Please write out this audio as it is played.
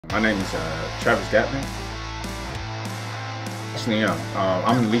My name is Travis Gatman. Actually,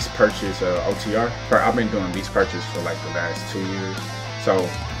 I'm in lease purchase OTR. I've been doing lease purchase for like the last 2 years. So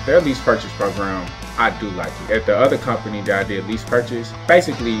their lease purchase program, I do like it. At the other company that I did lease purchase,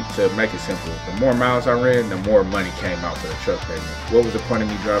 basically to make it simple, the more miles I ran, the more money came out for the truck payment. What was the point of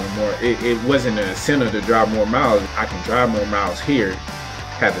me driving more? It wasn't an incentive to drive more miles. I can drive more miles here,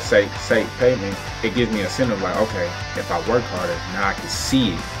 have the same payment. It gives me a incentive like, okay, if I work harder, now I can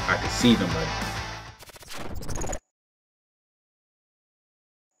see it. I can see the money.